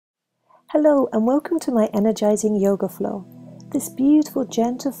Hello and welcome to my energizing yoga flow. This beautiful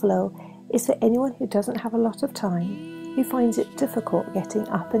gentle flow is for anyone who doesn't have a lot of time, who finds it difficult getting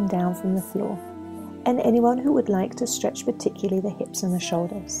up and down from the floor, and anyone who would like to stretch particularly the hips and the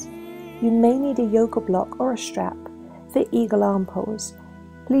shoulders. You may need a yoga block or a strap for eagle arm pose.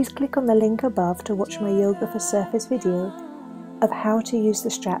 Please click on the link above to watch my Yoga for Surface video of how to use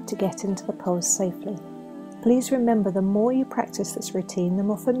the strap to get into the pose safely. Please remember, the more you practice this routine, the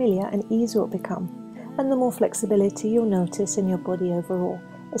more familiar and easy it will become, and the more flexibility you'll notice in your body overall,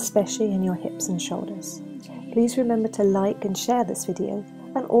 especially in your hips and shoulders. Please remember to like and share this video,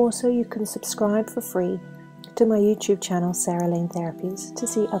 and also you can subscribe for free to my YouTube channel Sarah Lane Therapies to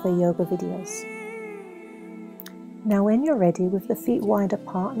see other yoga videos. Now when you're ready, with the feet wide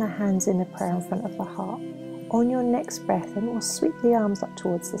apart and the hands in a prayer in front of the heart, on your next breath in, we'll sweep the arms up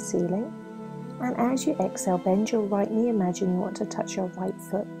towards the ceiling. And as you exhale, bend your right knee, imagine you want to touch your right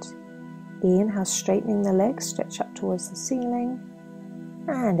foot. Inhale, straightening the legs, stretch up towards the ceiling.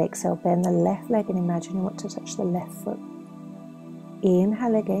 And exhale, bend the left leg and imagine you want to touch the left foot.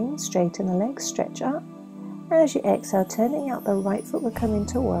 Inhale again, straighten the legs, stretch up. As you exhale, turning out the right foot, will come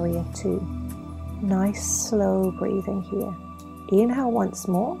into warrior two. Nice slow breathing here. Inhale once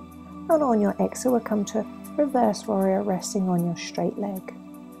more, and on your exhale, we'll come to reverse warrior, resting on your straight leg.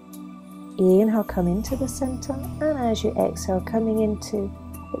 Inhale, come into the center, and as you exhale, coming into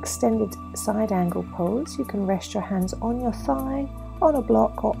extended side angle pose. You can rest your hands on your thigh, on a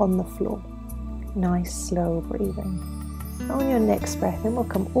block, or on the floor. Nice slow breathing. On your next breath in, we'll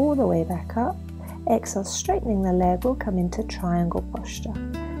come all the way back up. Exhale, straightening the leg, we'll come into triangle posture.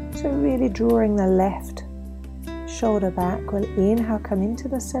 So really drawing the left shoulder back. We'll inhale, come into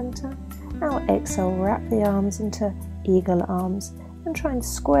the center. Now exhale, wrap the arms into eagle arms. And try and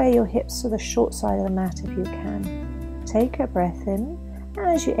square your hips to the short side of the mat if you can. Take a breath in.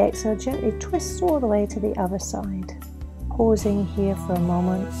 As you exhale, gently twist all the way to the other side. Pausing here for a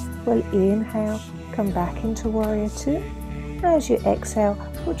moment. We'll inhale, come back into warrior two. As you exhale,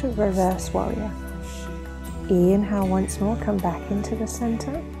 go to reverse warrior. Inhale once more, come back into the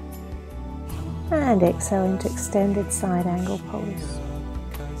center. And exhale into extended side angle pose.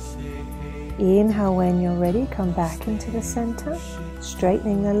 Inhale when you're ready, come back into the center.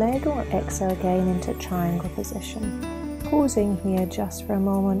 Straightening the leg, or exhale again into triangle position. Pausing here just for a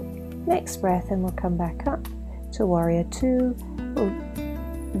moment. Next breath and we'll come back up to warrior two. We'll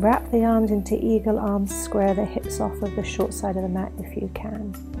wrap the arms into eagle arms, square the hips off of the short side of the mat if you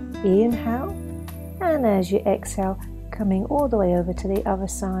can. Inhale, and as you exhale, coming all the way over to the other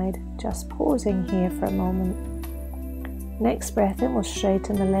side, just pausing here for a moment. Next breath in, we'll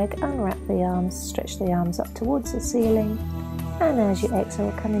straighten the leg, unwrap the arms, stretch the arms up towards the ceiling. And as you exhale,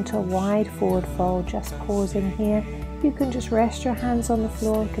 we'll come into a wide forward fold, just pausing here. You can just rest your hands on the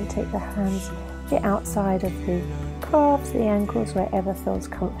floor. You can take the hands the outside of the calves, the ankles, wherever feels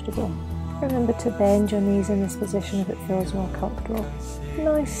comfortable. Remember to bend your knees in this position if it feels more comfortable.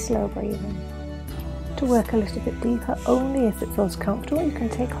 Nice slow breathing. To work a little bit deeper, only if it feels comfortable, you can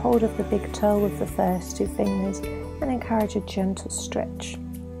take hold of the big toe with the first two fingers and encourage a gentle stretch.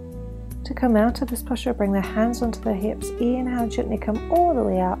 To come out of this posture, bring the hands onto the hips. Inhale, gently come all the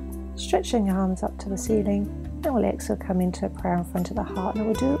way up, stretching your arms up to the ceiling. And we'll exhale, come into a prayer in front of the heart. And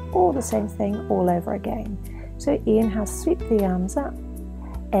we'll do all the same thing all over again. So inhale, sweep the arms up.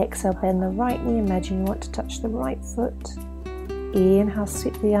 Exhale, bend the right knee. Imagine you want to touch the right foot. Inhale,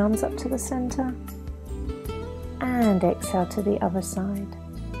 sweep the arms up to the center. And exhale to the other side.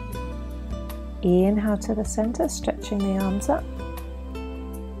 Inhale to the center, stretching the arms up.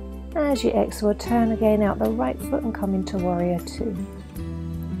 As you exhale, turn again out the right foot and come into warrior two.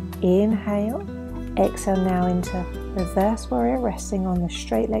 Inhale, exhale now into reverse warrior, resting on the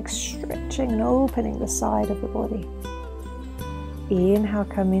straight leg, stretching and opening the side of the body. Inhale,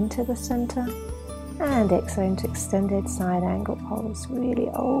 come into the center, and exhale into extended side angle pose. Really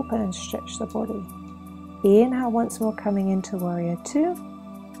open and stretch the body. Inhale once more, coming into warrior two.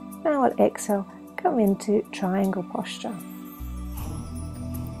 Now at exhale, come into triangle posture.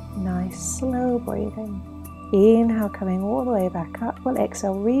 Nice slow breathing. Inhale, coming all the way back up. We'll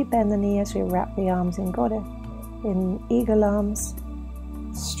exhale, rebend the knee as we wrap the arms in goddess, in eagle arms.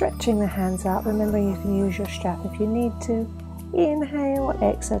 Stretching the hands out, remembering you can use your strap if you need to. Inhale,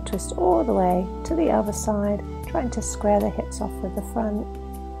 exhale, twist all the way to the other side, trying to square the hips off with the front.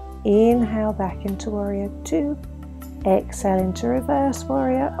 Inhale, back into warrior two. Exhale into reverse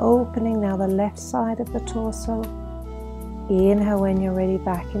warrior, opening now the left side of the torso. Inhale when you're ready,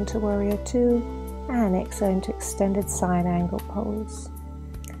 back into warrior two, and exhale into extended side angle pose.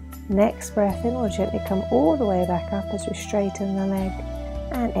 Next breath in, we'll gently come all the way back up as we straighten the leg.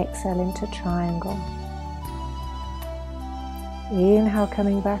 and exhale into triangle. Inhale,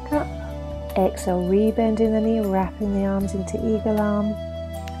 coming back up. Exhale, rebending the knee, wrapping the arms into eagle arm,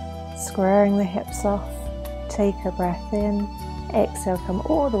 squaring the hips off. Take a breath in. Exhale, come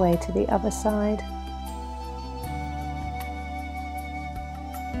all the way to the other side.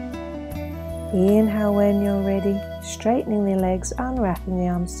 Inhale when you're ready, straightening the legs, unwrapping the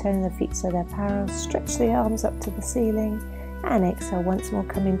arms, turning the feet so they're parallel. Stretch the arms up to the ceiling, and exhale once more,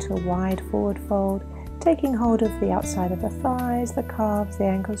 come into a wide forward fold, taking hold of the outside of the thighs, the calves, the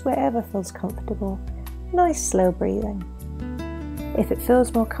ankles, wherever feels comfortable. Nice slow breathing. If it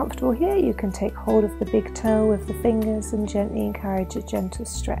feels more comfortable here, you can take hold of the big toe with the fingers and gently encourage a gentle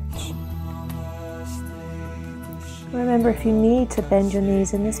stretch. Remember, if you need to bend your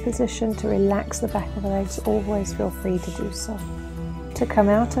knees in this position to relax the back of the legs, always feel free to do so. To come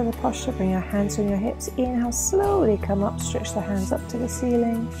out of the posture, bring your hands on your hips. Inhale, slowly come up, stretch the hands up to the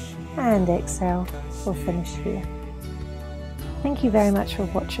ceiling, and exhale. We'll finish here. Thank you very much for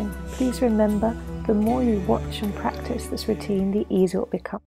watching. Please remember, the more you watch and practice this routine, the easier it will become.